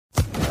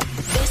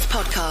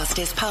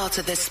podcast is part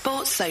of the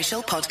Sports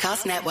Social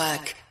Podcast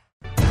Network.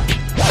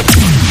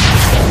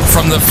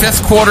 From the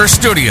Fifth Quarter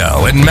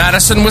Studio in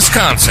Madison,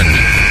 Wisconsin,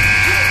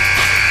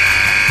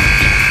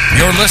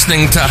 you're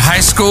listening to High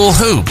School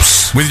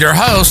Hoops with your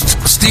hosts,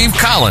 Steve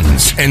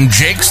Collins and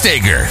Jake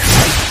Stager.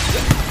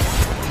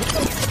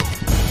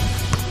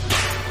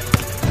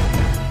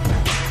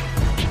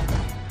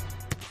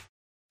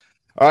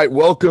 All right,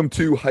 welcome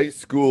to High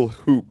School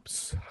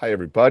Hoops. Hi,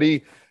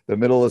 everybody. The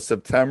middle of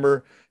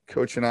September.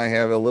 Coach and I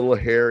have a little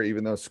hair,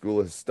 even though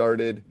school has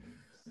started.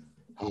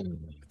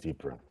 Deep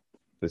breath.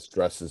 The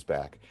stress is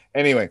back.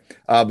 Anyway,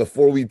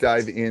 before we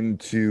dive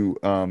into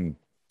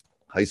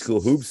High School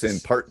Hoops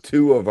and part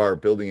 2 of our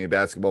Building a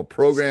Basketball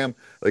program,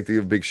 I'd like to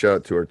give a big shout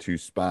out to our 2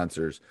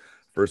 sponsors.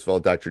 First of all,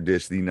 Dr.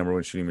 Dish, the number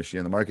 1 shooting machine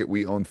on the market.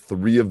 We own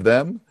 3 of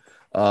them.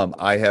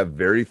 I have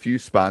very few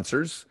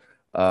sponsors.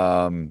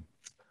 The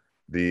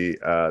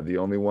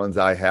only ones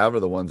I have are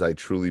the ones I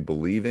truly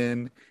believe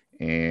in,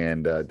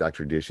 and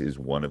Dr. Dish is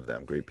one of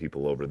them. Great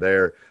people over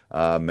there.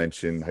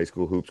 Mention High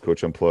School Hoops,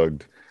 Coach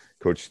Unplugged,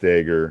 Coach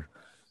Stager,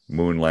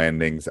 Moon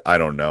Landings. I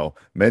don't know.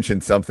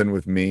 Mention something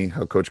with me,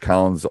 how Coach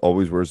Collins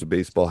always wears a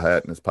baseball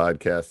hat in his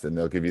podcast, and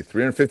they'll give you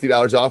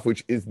 $350 off,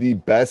 which is the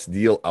best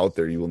deal out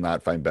there. You will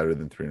not find better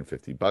than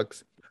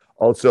 $350.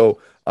 Also,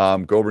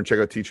 go over and check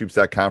out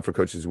teachhoops.com for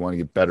coaches who want to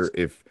get better.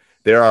 If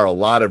there are a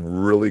lot of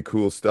really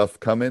cool stuff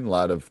coming, a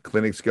lot of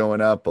clinics going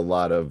up,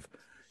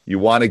 you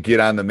want to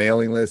get on the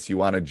mailing list, you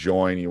want to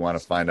join, you want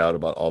to find out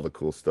about all the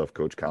cool stuff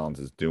Coach Collins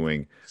is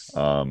doing.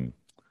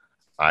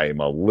 I am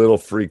a little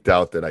freaked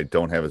out that I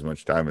don't have as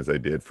much time as I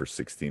did for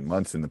 16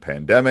 months in the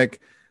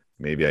pandemic.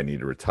 Maybe I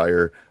need to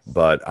retire,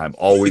 but I'm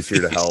always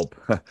here to help.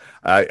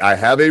 I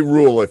have a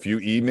rule. If you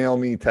email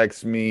me,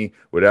 text me,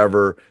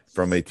 whatever,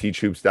 from a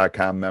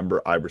teachhoops.com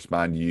member, I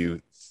respond to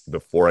you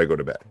before I go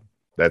to bed.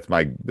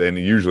 Then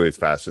usually it's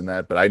faster than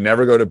that, but I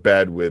never go to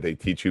bed with a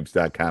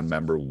teachhoops.com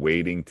member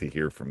waiting to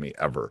hear from me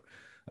ever.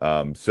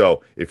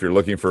 So if you're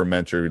looking for a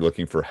mentor, you're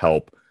looking for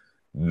help,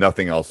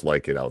 nothing else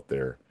like it out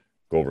there,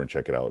 go over and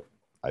check it out.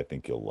 I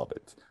think you'll love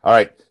it. All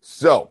right.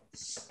 So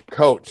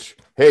Coach,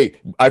 hey,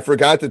 I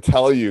forgot to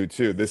tell you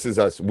too, this is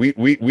us. We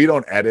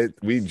don't edit.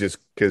 We just,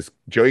 because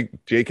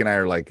Jake and I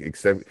are like,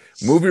 except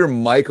move your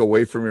mic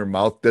away from your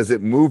mouth. Does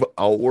it move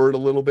outward a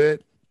little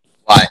bit?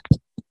 Why?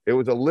 It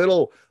was a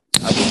little,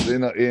 I was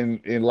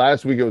in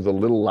last week, it was a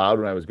little loud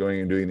when I was going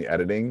and doing the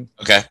editing.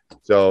 Okay.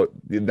 So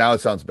now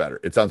it sounds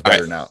better. It sounds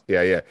better now.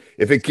 Yeah.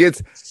 If it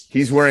gets,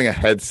 he's wearing a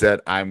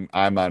headset. I'm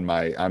in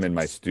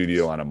my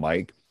studio on a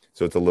mic.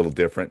 So it's a little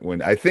different.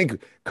 When I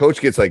think Coach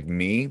gets like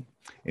me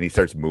and he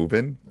starts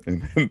moving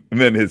and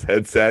then his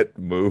headset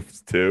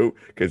moves too,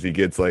 because he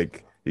gets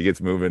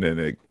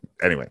moving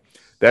anyway,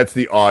 that's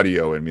the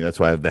audio in me. That's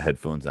why I have the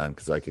headphones on,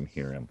 because I can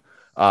hear him.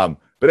 But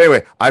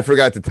anyway, I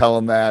forgot to tell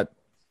him that.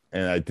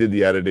 And I did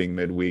the editing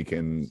midweek,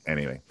 and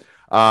anyway.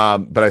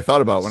 But I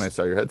thought about it when I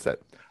saw your headset.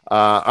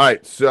 All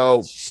right,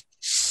 so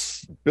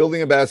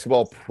building a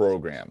basketball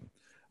program.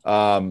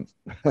 The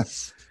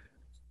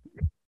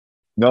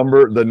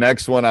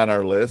next one on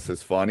our list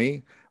is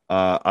funny.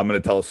 I'm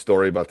going to tell a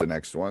story about the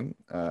next one.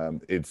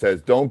 It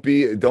says, don't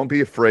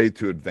be afraid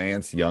to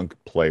advance young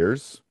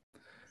players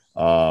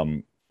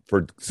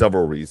for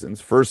several reasons.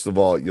 First of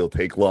all, you'll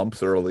take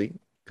lumps early,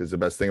 because the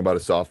best thing about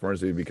a sophomore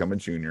is you become a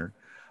junior.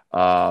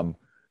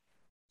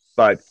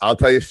 But I'll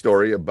tell you a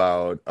story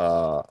about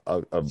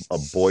a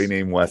boy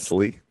named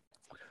Wesley,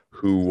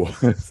 who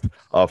was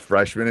a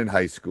freshman in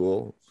high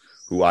school,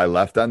 who I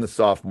left on the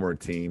sophomore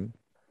team.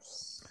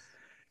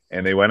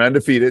 And they went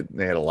undefeated.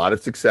 They had a lot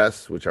of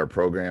success, which our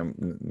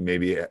program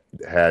maybe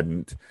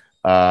hadn't.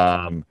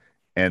 And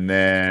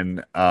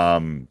then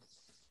I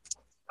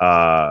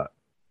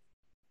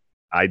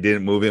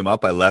didn't move him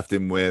up. I left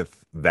him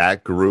with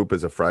that group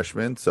as a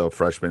freshman. So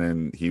freshman,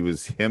 and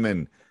him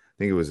and I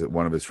think it was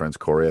one of his friends,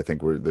 Corey, I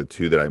think were the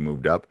 2 that I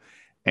moved up.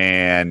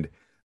 And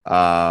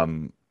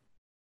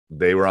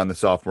they were on the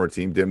sophomore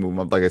team, didn't move them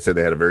up. Like I said,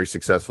 they had a very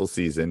successful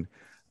season.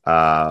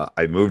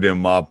 I moved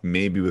him up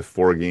maybe with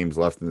 4 games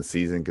left in the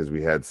season because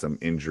we had some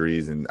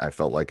injuries and I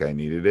felt like I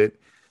needed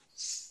it.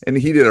 And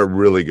he did a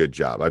really good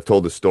job. I've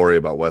told the story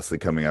about Wesley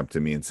coming up to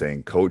me and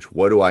saying, Coach,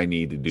 what do I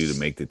need to do to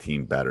make the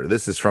team better?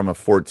 This is from a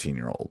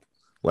 14-year-old.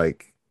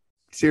 Like,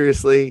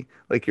 seriously?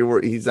 Like,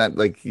 he's not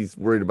like he's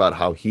worried about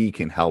how he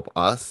can help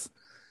us.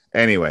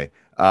 Anyway,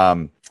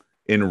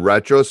 in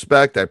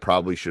retrospect, I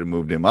probably should have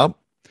moved him up.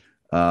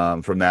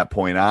 From that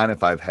point on,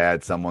 if I've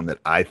had someone that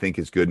I think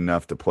is good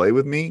enough to play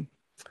with me,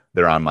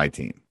 they're on my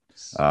team.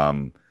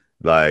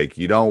 Like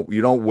you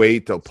don't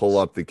wait to pull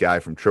up the guy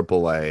from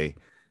AAA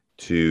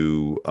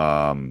to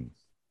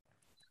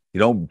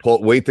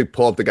wait to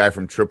pull up the guy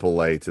from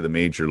AAA to the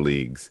major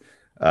leagues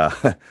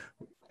at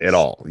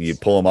all. You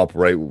pull them up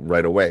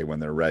right away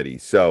when they're ready.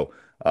 So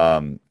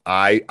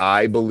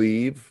I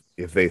believe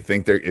if you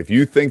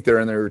think they're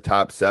in their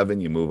top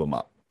 7, you move them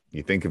up.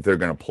 You think if they're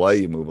going to play,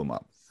 you move them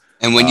up.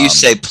 And when you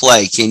say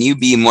play, can you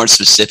be more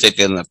specific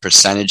in the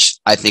percentage?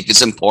 I think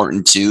it's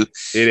important too.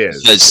 It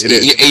is.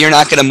 Because you're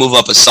not going to move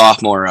up a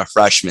sophomore or a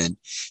freshman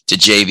to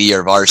JV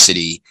or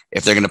varsity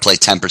if they're going to play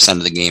 10%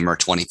 of the game or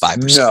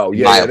 25%. No,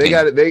 yeah,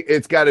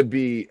 it's got to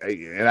be,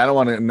 and I don't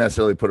want to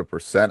necessarily put a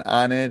percent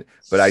on it,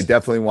 but I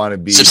definitely want to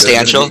be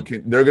substantial.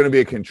 They're going to be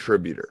a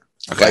contributor.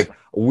 Okay.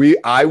 Like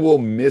I will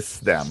miss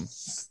them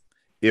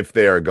if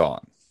they are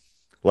gone.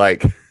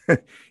 Like,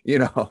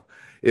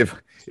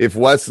 if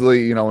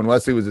Wesley, when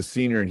Wesley was a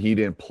senior and he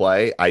didn't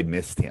play, I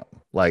missed him.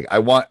 Like I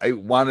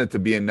want it to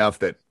be enough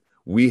that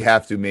we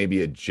have to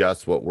maybe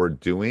adjust what we're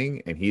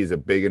doing, and he is a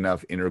big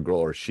enough integral,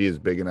 or she is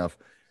big enough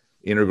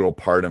integral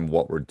part of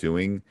what we're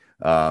doing,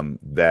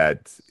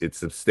 that it's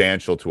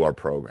substantial to our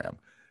program.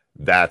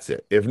 That's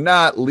it. If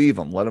not, leave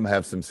them. Let them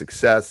have some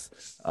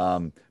success.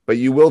 But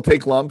you will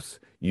take lumps.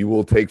 You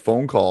will take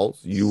phone calls.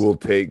 You will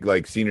take,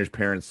 like, seniors'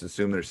 parents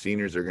assume their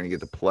seniors are going to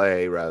get to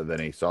play rather than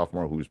a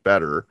sophomore who's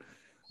better.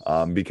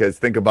 Because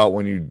think about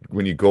when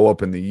you go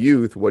up in the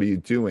youth, what are you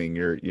doing?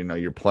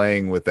 You're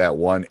playing with that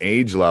one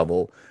age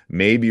level.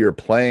 Maybe you're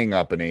playing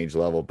up an age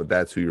level, but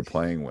that's who you're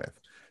playing with.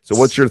 So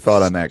what's your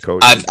thought on that,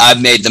 Coach?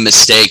 I've made the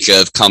mistake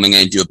of coming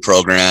into a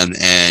program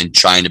and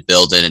trying to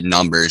build it in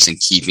numbers and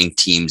keeping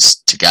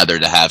teams together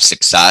to have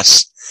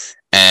success.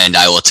 And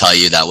I will tell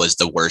you that was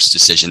the worst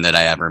decision that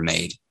I ever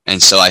made.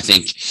 And so I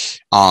think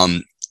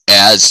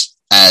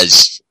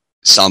as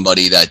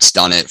somebody that's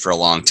done it for a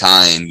long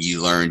time,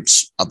 you learned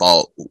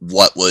about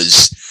what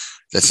was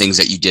the things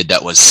that you did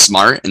that was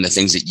smart and the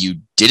things that you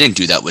didn't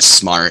do that was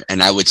smart.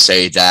 And I would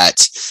say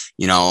that,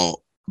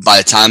 by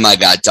the time I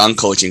got done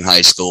coaching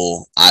high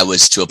school, I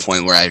was to a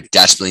point where I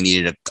desperately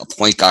needed a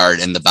point guard,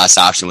 and the best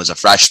option was a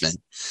freshman.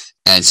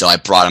 And so I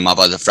brought him up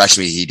as a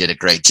freshman. He did a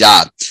great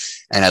job.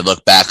 And I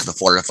look back the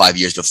 4 to 5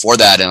 years before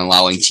that and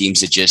allowing teams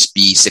to just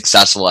be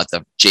successul at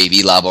the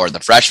JV level or the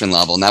freshman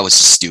level. And that was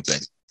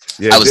stupid.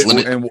 Yeah, It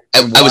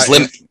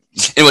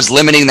was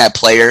limiting that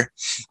player.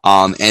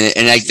 And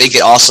I think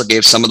it also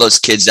gave some of those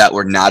kids that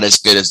were not as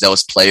good as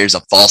those players a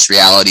false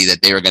reality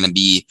that they were going to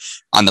be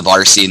on the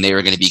varsity and they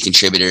were going to be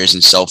contributors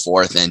and so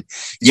forth. And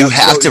you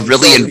have to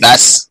really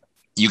invest.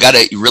 You got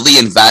to really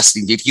invest.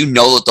 And if you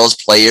know that those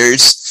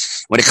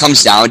players, when it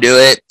comes down to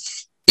it,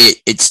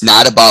 it's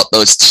not about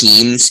those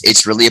teams.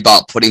 It's really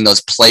about putting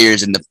those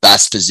players in the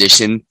best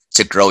position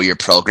to grow your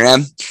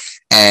program.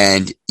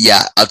 And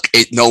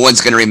no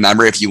one's going to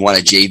remember if you won a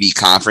JV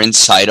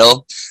conference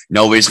title.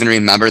 Nobody's going to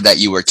remember that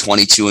you were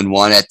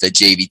 22-1 at the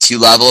JV2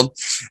 level.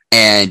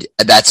 And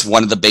that's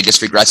one of the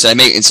biggest regrets that I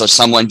made. And so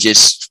someone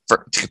just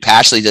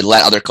passionately to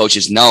let other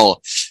coaches know,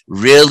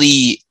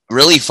 really,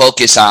 really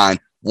focus on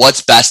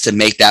what's best to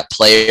make that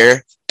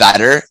player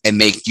better and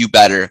make you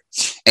better.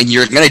 And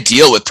you're going to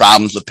deal with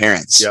problems with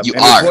parents. Yep.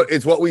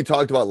 It's what we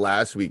talked about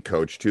last week,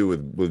 Coach, too,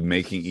 with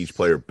making each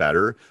player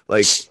better.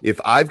 Like,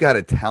 if I've got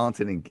a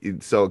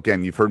talented, so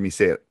again, you've heard me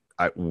say it,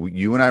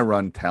 you and I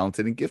run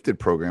talented and gifted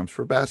programs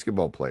for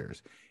basketball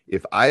players.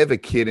 If I have a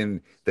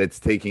kid that's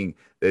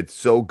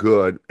so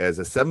good as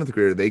a 7th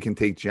grader, they can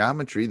take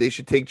geometry, they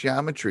should take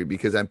geometry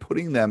because I'm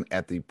putting them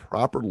at the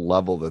proper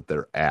level that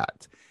they're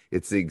at.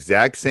 It's the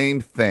exact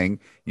same thing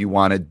you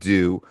want to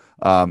do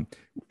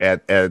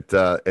at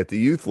the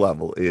youth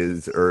level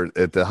or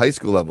at the high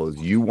school level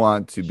is you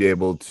want to be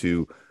able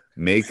to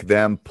make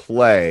them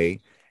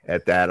play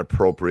at that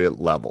appropriate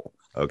level.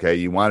 Okay.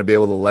 You want to be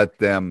able to let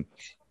them,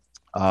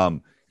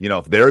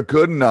 if they're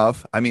good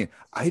enough, I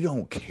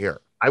don't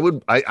care.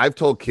 I've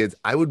told kids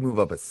I would move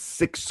up a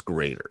 6th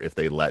grader if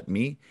they let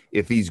me,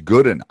 if he's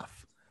good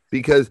enough,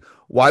 because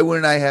why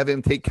wouldn't I have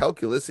him take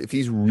calculus if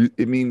he's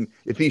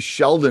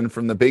Sheldon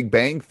from the Big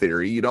Bang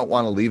Theory? You don't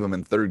want to leave him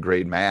in 3rd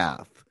grade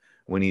math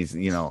when he's,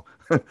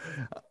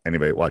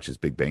 anybody watches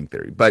Big Bang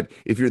Theory. But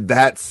if you're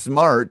that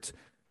smart,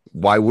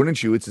 why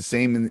wouldn't you? It's the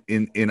same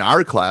in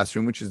our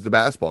classroom, which is the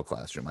basketball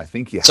classroom. I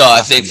think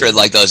I think for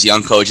like those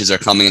young coaches that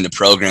are coming into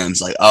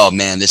programs like, oh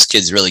man, this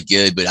kid's really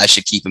good, but I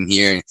should keep him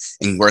here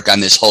and work on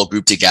this whole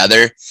group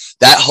together.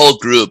 That whole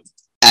group,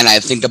 and I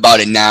think about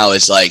it now,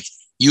 is like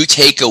you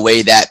take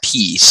away that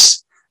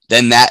piece,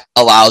 then that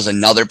allows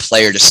another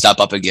player to step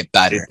up and get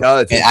better. It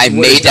does. And I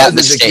made that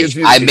mistake.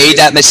 I made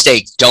that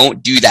mistake.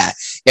 Don't do that.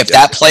 If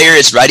that player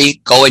is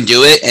ready, go and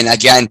do it. And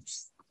again,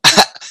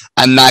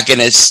 I'm not going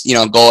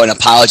to, go and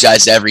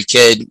apologize to every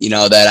kid,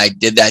 that I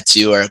did that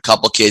to, or a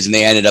couple kids, and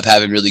they ended up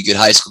having really good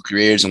high school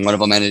careers. And one of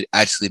them had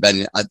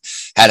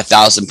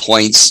 1,000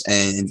 points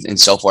and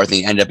so forth. And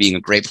he ended up being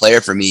a great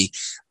player for me.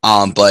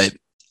 But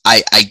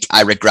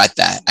I regret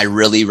that. I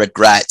really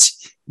regret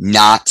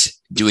not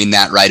doing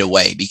that right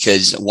away,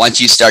 because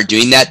once you start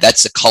doing that,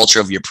 that's the culture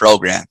of your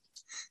program.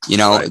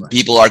 Right.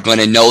 People are going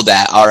to know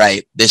that, all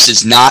right, this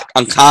is not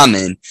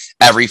uncommon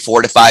every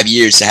 4 to 5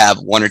 years to have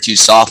 1 or 2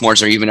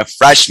 sophomores or even a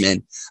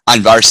freshman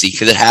on varsity,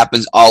 because it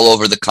happens all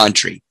over the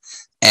country.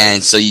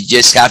 And so you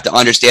just have to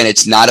understand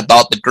it's not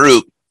about the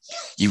group.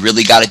 You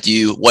really got to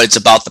do what it's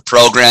about the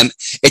program.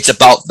 It's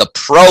about the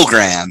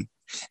program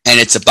and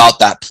it's about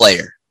that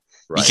player.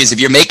 Right. Because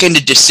if you're making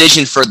the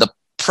decision for the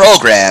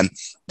program,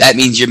 that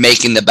means you're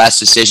making the best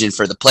decision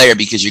for the player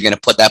because you're going to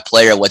put that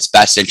player what's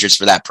best interest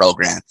for that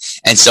program.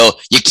 And so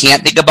you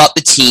can't think about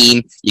the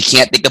team. You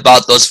can't think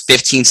about those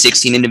 15,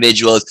 16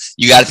 individuals.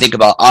 You got to think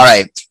about, all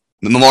right,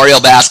 Memorial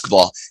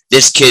basketball.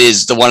 This kid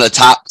is one of the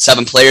top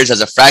 7 players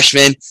as a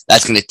freshman.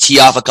 That's going to tee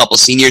off a couple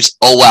seniors.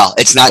 Oh, well,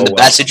 it's not in the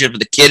best interest of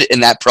the kid in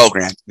that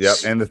program. Yep.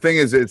 And the thing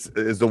is,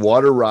 as the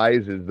water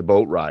rises, the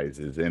boat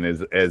rises. And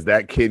as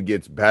that kid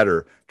gets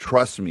better,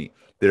 trust me,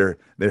 they're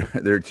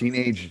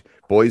teenage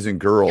boys and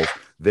girls.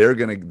 They're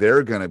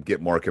gonna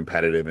get more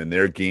competitive, and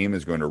their game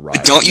is going to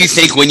rise. Don't you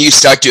think when you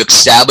start to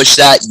establish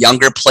that,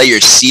 younger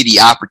players see the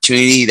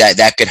opportunity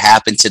that could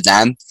happen to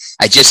them?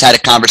 I just had a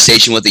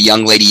conversation with a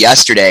young lady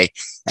yesterday,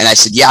 and I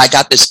said, yeah, I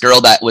got this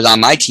girl that was on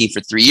my team for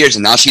 3 years,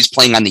 and now she's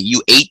playing on the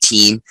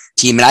U18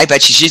 team, and I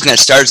bet she's going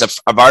to start as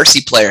a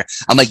varsity player.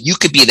 I'm like, you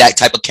could be that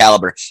type of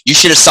caliber. You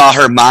should have saw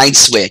her mind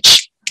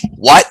switch.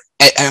 What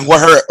and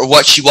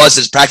what she was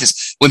as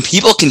practice. When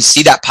people can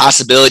see that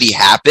possibility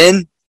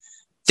happen,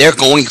 they're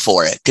going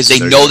for it because they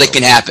know that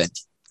can happen.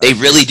 They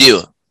really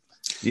do.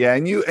 Yeah,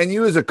 and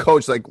you as a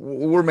coach, like,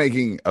 we're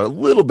making a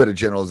little bit of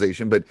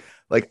generalization, but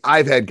like,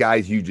 I've had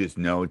guys you just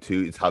know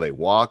too. It's how they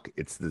walk.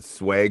 It's the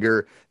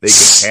swagger. They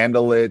can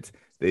handle it.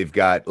 They've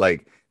got,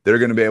 like, they're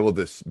going to be able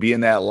to be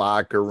in that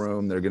locker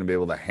room. They're going to be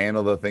able to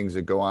handle the things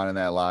that go on in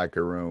that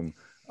locker room.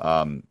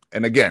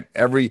 And again,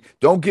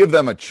 don't give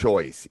them a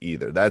choice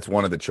either. That's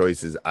one of the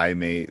choices I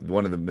made.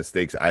 One of the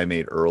mistakes I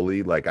made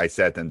early. Like, I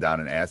sat them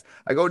down and asked,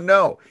 I go,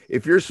 no,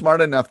 if you're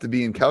smart enough to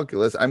be in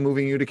calculus, I'm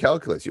moving you to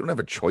calculus. You don't have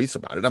a choice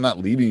about it. I'm not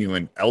leaving you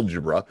in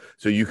algebra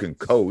so you can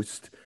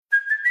coast.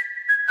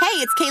 Hey,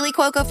 it's Kaylee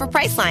Cuoco for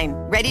Priceline.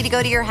 Ready to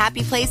go to your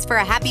happy place for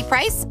a happy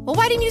price? Well,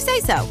 why didn't you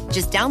say so?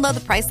 Just download the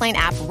Priceline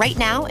app right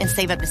now and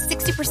save up to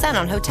 60%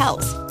 on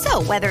hotels.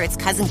 So whether it's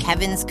Cousin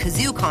Kevin's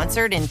Kazoo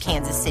Concert in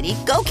Kansas City,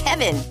 go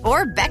Kevin,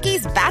 or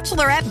Becky's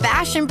Bachelorette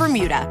Bash in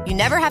Bermuda, you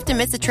never have to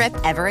miss a trip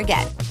ever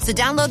again. So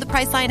download the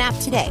Priceline app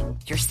today.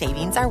 Your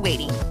savings are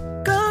waiting.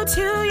 Go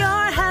to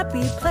your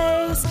happy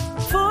place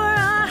for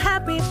a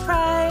happy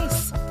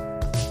price.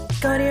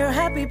 Go to your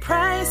happy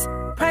price,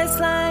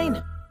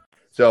 Priceline.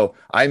 So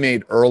I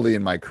early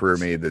in my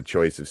career the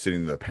choice of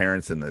sitting the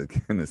parents and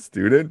the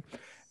student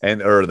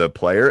or the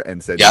player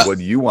and said, what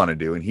do you want to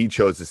do? And he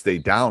chose to stay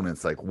down. And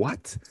it's like,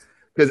 what?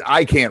 Because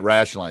I can't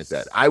rationalize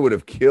that. I would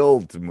have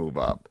killed to move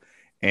up.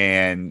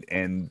 And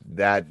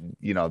that,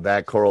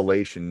 that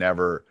correlation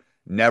never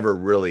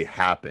really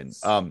happened.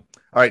 All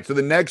right. So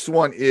the next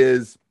one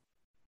is,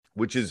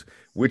 which is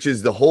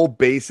the whole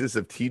basis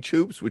of Teach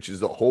Hoops, which is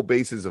the whole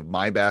basis of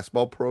my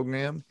basketball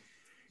program.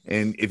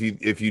 And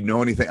if you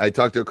know anything, I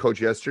talked to a coach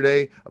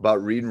yesterday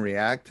about Read and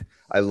React.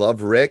 I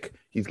love Rick.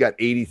 He's got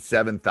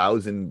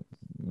 87,000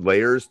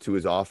 layers to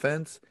his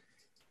offense.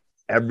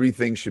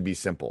 Everything should be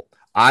simple.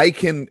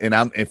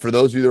 And for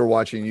those of you that are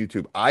watching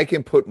YouTube, I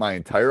can put my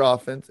entire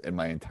offense and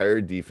my entire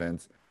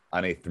defense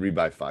on a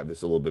 3x5. This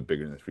is a little bit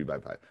bigger than a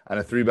 3x5 on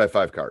a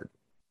 3x5 card.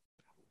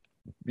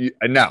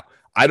 And now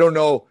I don't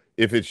know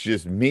if it's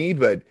just me,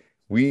 but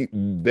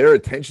their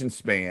attention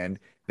span,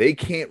 they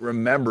can't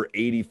remember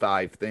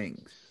 85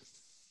 things.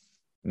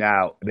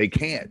 Now they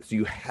can't. So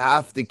you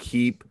have to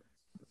keep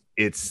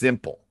it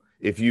simple.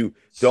 If you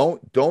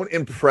don't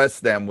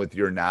impress them with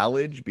your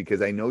knowledge,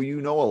 because I know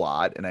you know a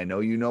lot and I know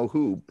you know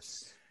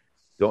hoops.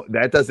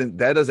 That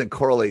doesn't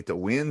correlate to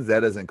wins. That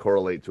doesn't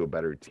correlate to a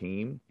better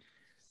team.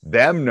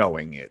 Them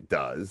knowing it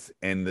does.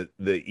 And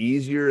the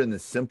easier and the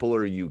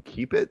simpler you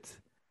keep it,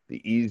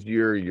 the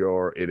easier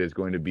it is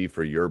going to be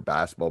for your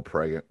basketball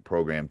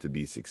program to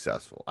be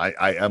successful.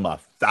 I am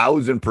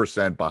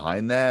 1,000%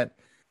 behind that.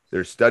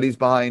 There's studies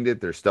behind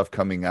it. There's stuff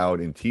coming out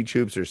in Teach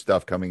Hoops. There's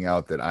stuff coming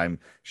out that I'm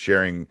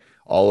sharing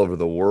all over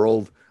the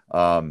world.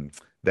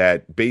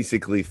 That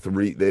basically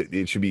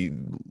it should be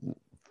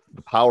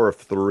the power of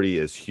 3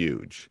 is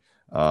huge.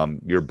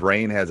 Your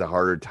brain has a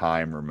harder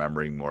time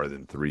remembering more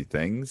than 3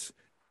 things.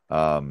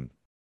 The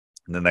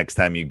next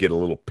time you get a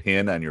little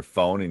pin on your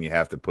phone and you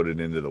have to put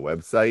it into the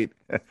website,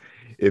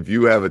 if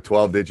you have a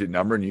 12-digit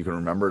number and you can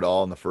remember it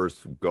all in the first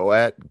go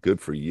at, good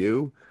for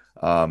you.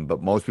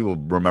 But most people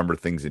remember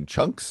things in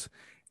chunks,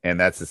 and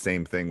that's the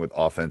same thing with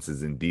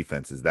offenses and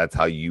defenses. That's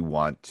how you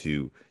want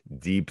to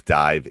deep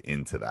dive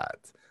into that.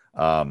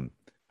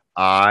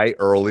 I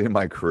early in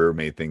my career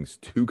made things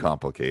too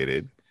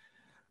complicated.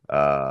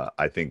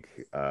 I think,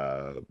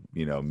 But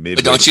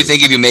don't you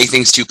think if you make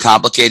things too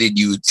complicated,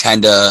 you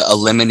tend to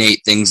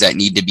eliminate things that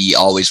need to be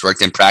always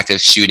worked in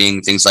practice,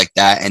 shooting, things like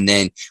that. And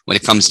then when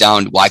it comes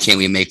down, why can't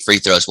we make free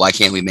throws? Why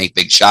can't we make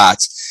big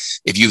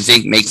shots? If you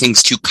make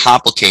things too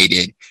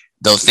complicated,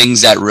 those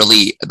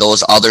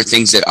other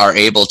things that are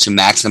able to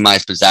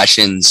maximize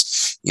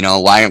possessions,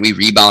 why aren't we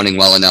rebounding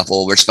well enough?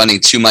 Well, we're spending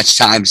too much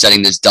time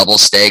setting this double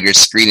stagger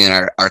screen in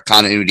our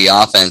continuity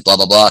offense, blah,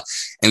 blah, blah.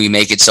 And we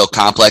make it so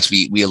complex.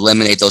 We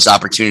eliminate those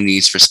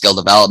opportunities for skill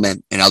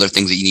development and other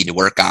things that you need to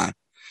work on.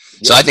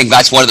 Yeah. So I think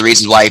that's one of the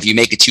reasons why if you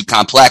make it too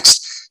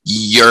complex,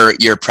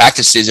 your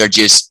practices are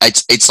just,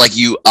 it's like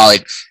you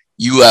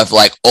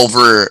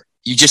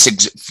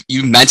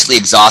mentally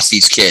exhaust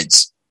these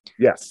kids.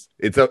 Yes,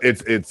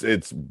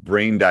 it's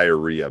brain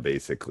diarrhea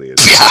basically.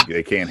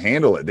 They can't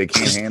handle it.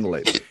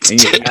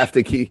 And you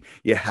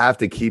have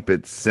to keep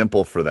it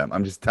simple for them.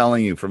 I'm just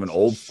telling you from an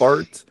old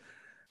fart.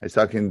 I was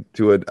talking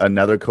to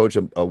another coach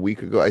a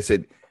week ago. I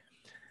said,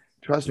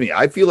 trust me,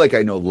 I feel like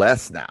I know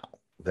less now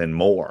than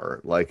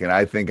more. Like, and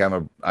I think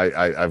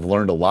I've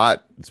learned a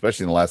lot,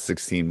 especially in the last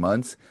 16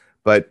 months.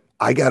 But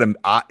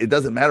it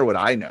doesn't matter what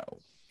I know.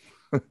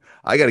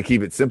 I got to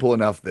keep it simple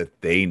enough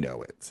that they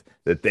know it,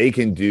 that they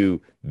can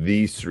do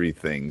these three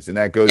things. And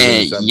that goes.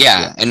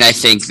 And I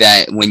think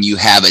that when you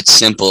have it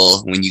simple,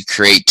 when you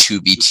create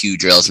 2v2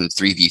 drills and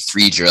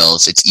 3v3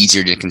 drills, it's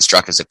easier to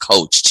construct as a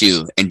coach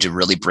too, and to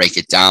really break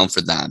it down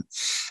for them.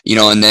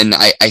 And then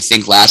I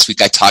think last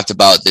week I talked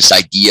about this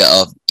idea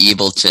of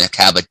able to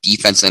have a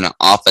defense and an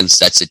offense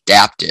that's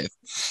adaptive.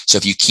 So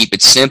if you keep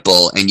it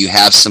simple and you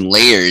have some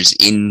layers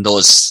in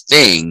those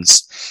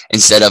things,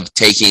 instead of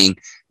taking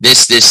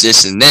this,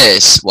 and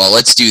this, well,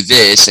 let's do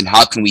this, and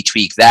how can we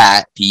tweak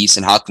that piece,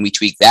 and how can we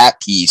tweak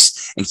that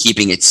piece, and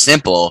keeping it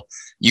simple,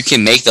 you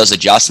can make those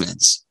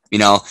adjustments.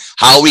 How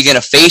are we going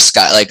to face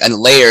guy? Like a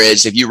layer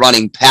is if you're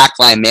running pack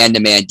line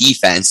man-to-man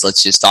defense,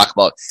 let's just talk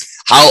about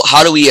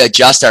how do we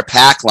adjust our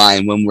pack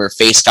line when we're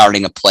face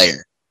guarding a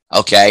player?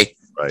 Okay.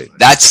 Right.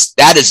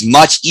 That is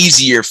much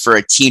easier for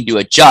a team to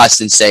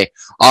adjust and say,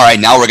 all right,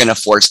 now we're going to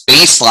force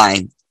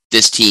baseline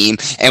this team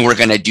and we're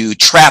going to do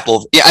trap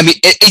over. I mean,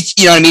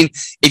 you know what I mean?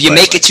 If you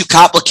make it too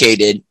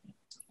complicated,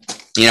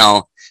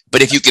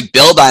 but if you could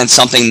build on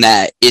something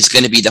that is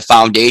going to be the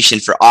foundation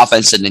for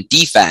offense and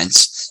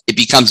defense, it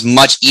becomes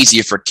much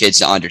easier for kids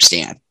to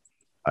understand.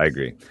 I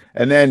agree.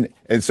 And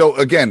so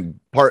again,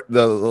 the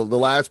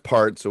last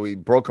part, so we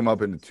broke them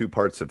up into two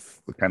parts of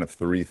kind of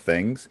three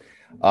things.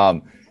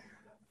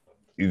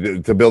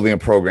 To building a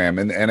program.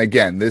 And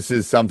again, this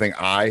is something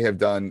I have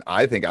done.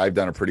 I think I've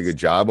done a pretty good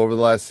job over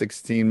the last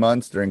 16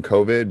 months during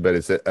COVID, but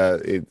it's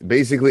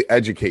basically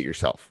educate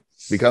yourself,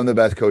 become the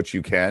best coach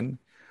you can.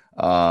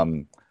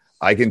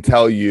 I can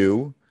tell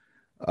you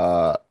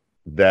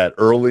that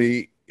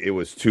early it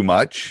was too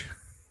much.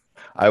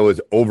 I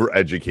was over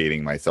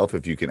educating myself,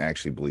 if you can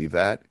actually believe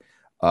that,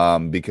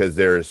 because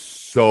there is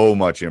so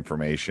much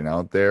information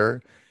out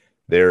there.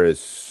 There is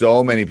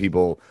so many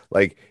people.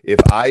 Like if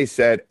I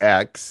said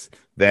X,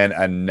 then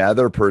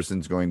another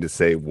person's going to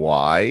say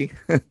Y.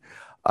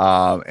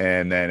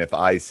 And then if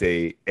I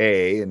say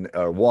A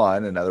or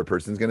 1, another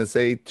person's going to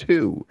say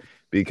 2,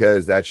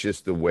 because that's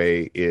just the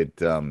way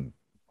it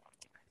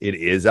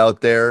is out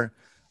there.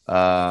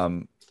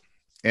 And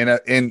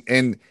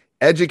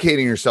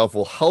educating yourself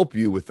will help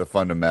you with the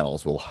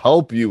fundamentals, will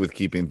help you with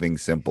keeping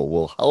things simple,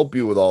 will help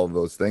you with all of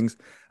those things.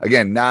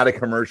 Again, not a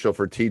commercial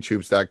for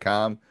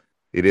teachhoops.com.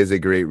 It is a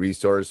great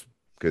resource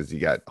because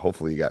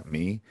hopefully you got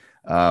me.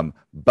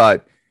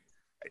 But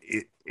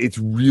it's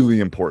really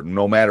important,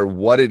 no matter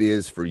what it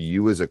is for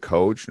you as a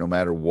coach, no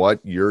matter what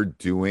you're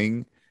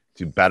doing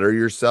to better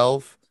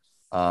yourself.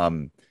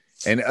 And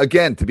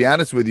again, to be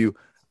honest with you,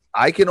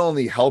 I can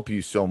only help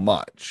you so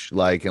much.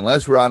 Like,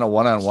 unless we're on a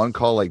one-on-one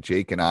call like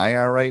Jake and I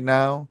are right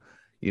now,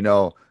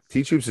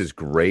 Teach Hoops is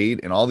great,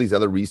 and all these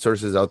other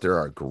resources out there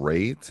are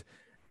great.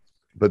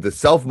 But the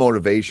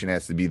self-motivation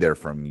has to be there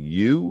from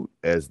you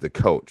as the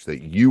coach,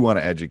 that you want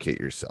to educate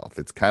yourself.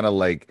 It's kind of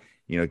like,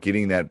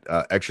 getting that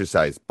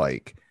exercise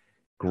bike.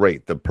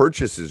 Great. The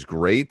purchase is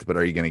great, but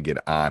are you going to get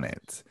on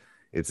it?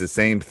 It's the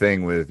same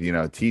thing with,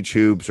 Teach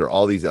Hoops or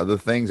all these other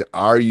things.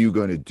 Are you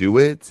going to do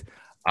it?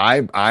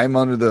 I'm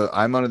under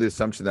the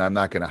assumption that I'm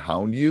not going to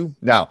hound you.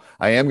 Now,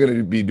 I am going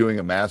to be doing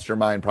a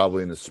mastermind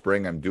probably in the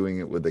spring. I'm doing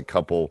it with a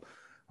couple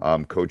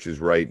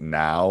coaches right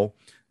now,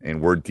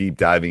 and we're deep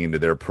diving into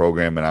their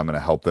program, and I'm going to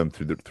help them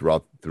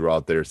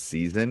throughout their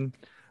season,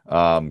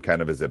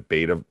 kind of as a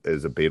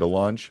beta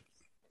launch.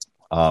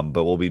 But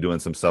we'll be doing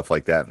some stuff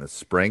like that in the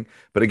spring.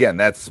 But again,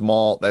 that's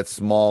small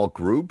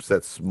groups,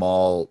 that's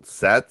small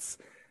sets.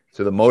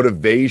 So the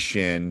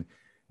motivation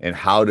and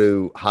how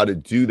to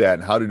do that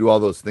and how to do all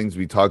those things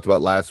we talked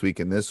about last week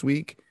and this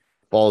week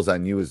falls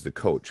on you as the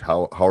coach.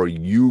 How are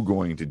you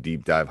going to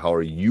deep dive? How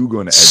are you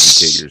going to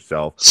educate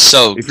yourself?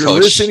 So if you're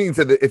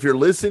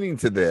listening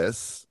to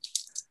this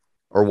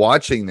or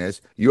watching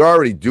this, you're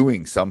already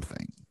doing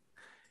something.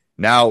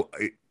 Now,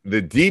 the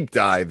deep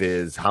dive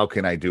is, how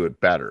can I do it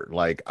better?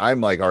 Like,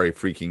 I'm already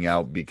freaking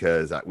out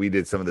because we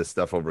did some of this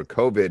stuff over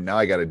COVID. Now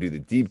I got to do the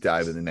deep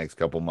dive in the next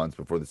couple months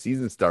before the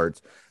season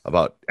starts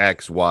about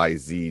X, Y,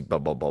 Z, blah,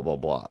 blah, blah, blah,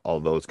 blah,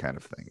 all those kind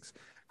of things.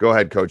 Go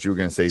ahead, Coach. You were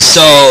going to say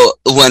something.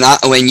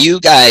 So when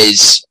you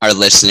guys are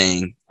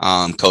listening,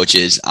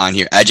 coaches on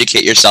here,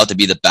 educate yourself to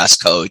be the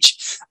best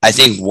coach. I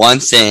think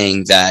one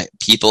thing that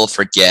people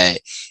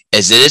forget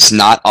is that it's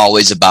not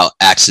always about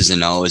X's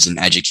and O's and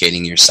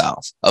educating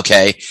yourself.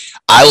 Okay.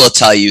 I will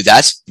tell you,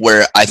 that's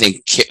where I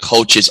think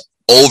coaches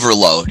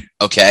overload.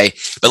 Okay.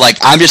 But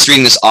I'm just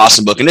reading this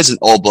awesome book, and it's an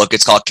old book.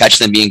 It's called Catch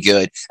Them Being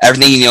Good.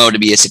 Everything you know to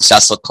be a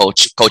successful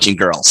coach, coaching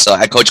girls. So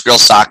I coach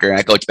girls soccer and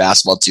I coach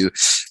basketball too.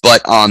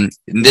 But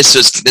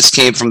this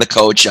came from the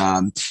coach,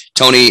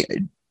 Tony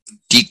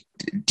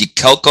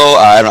DeCoco.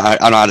 I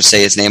don't know how to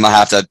say his name. I'll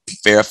have to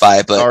verify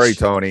it. But Sorry,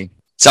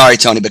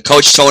 Tony. But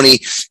Coach Tony,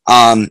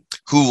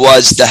 who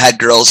was the head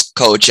girls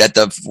coach at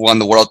won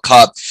the World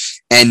Cup.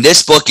 And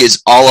this book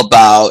is all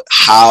about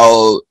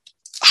how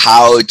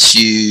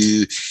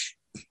to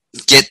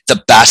get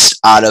the best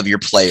out of your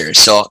players.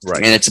 So,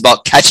 And it's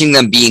about catching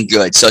them being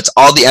good. So it's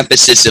all the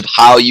emphasis of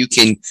how you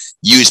can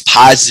use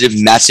positive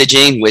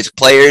messaging with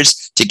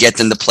players to get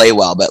them to play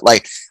well. But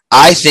like,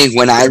 I think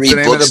when I read the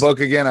name books, of the book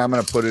again, I'm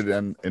going to put it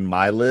in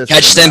my list.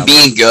 Catch them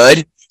being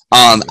good.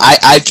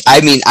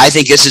 I mean, I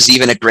think this is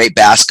even a great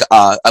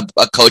a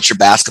coach or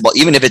basketball,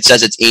 even if it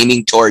says it's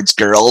aiming towards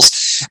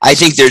girls. I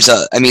think there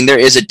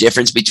is a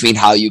difference between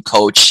how you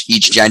coach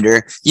each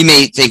gender. You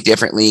may think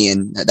differently,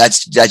 and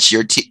that's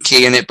your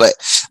key in it, but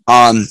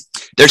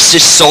there's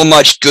just so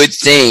much good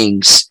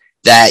things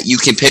that you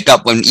can pick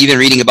up when even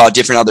reading about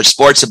different other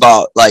sports.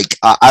 About like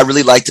I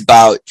really liked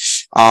about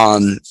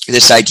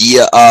this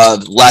idea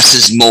of less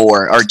is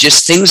more, or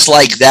just things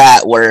like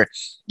that, where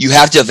you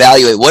have to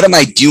evaluate, what am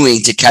I doing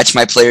to catch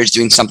my players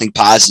doing something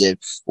positive?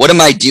 What am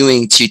I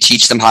doing to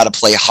teach them how to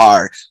play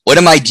hard? What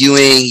am I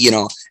doing,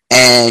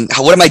 and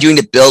what am I doing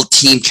to build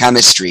team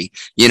chemistry?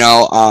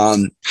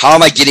 How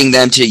am I getting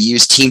them to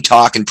use team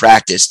talk in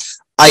practice?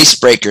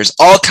 Icebreakers,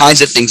 all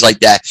kinds of things like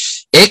that.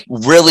 It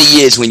really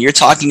is, when you're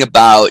talking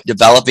about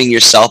developing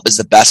yourself as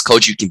the best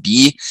coach you can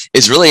be,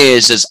 is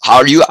how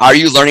are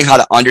you learning how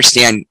to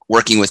understand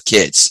working with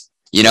kids,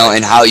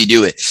 and how you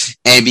do it.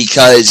 And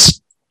because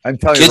I'm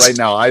telling you right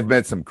now, I've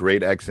met some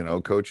great X and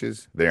O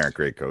coaches. They aren't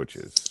great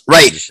coaches.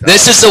 Right.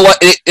 This is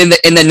in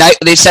the night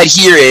they said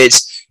here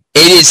is,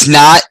 it is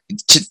not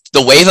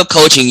the wave of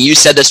coaching. You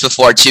said this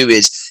before too,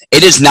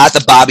 it is not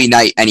the Bobby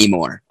Knight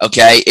anymore.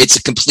 Okay. It's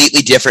a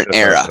completely different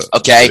era.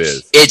 Okay.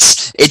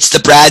 It's the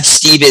Brad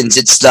Stevens.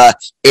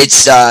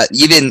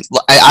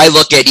 I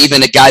look at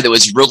even a guy that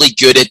was really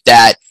good at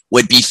that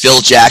would be Phil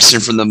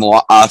Jackson from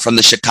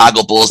the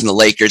Chicago Bulls and the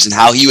Lakers, and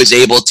how he was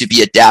able to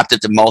be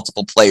adaptive to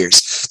multiple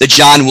players. The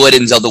John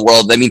Woodens of the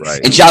world. I mean,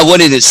 and John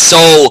Wooden is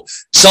so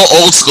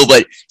old school,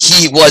 but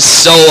he was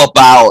so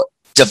about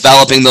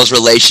developing those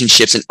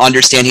relationships and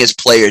understanding his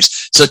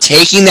players. So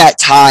taking that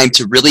time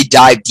to really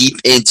dive deep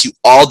into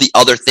all the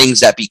other things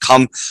that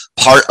become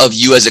part of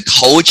you as a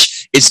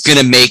coach is going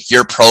to make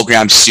your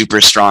program super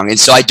strong. And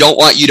so I don't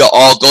want you to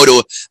all go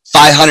to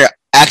 500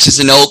 X's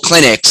and O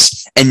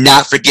clinics and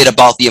not forget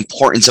about the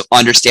importance of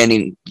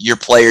understanding your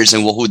players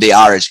and who they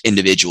are as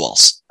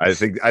individuals. I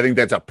think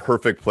that's a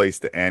perfect place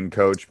to end,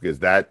 Coach, because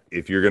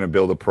if you're going to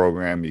build a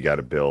program, you got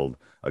to build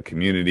a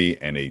community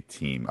and a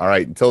team. All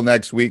right, until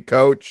next week,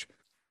 Coach.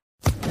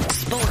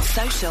 Sports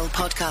Social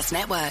Podcast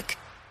Network.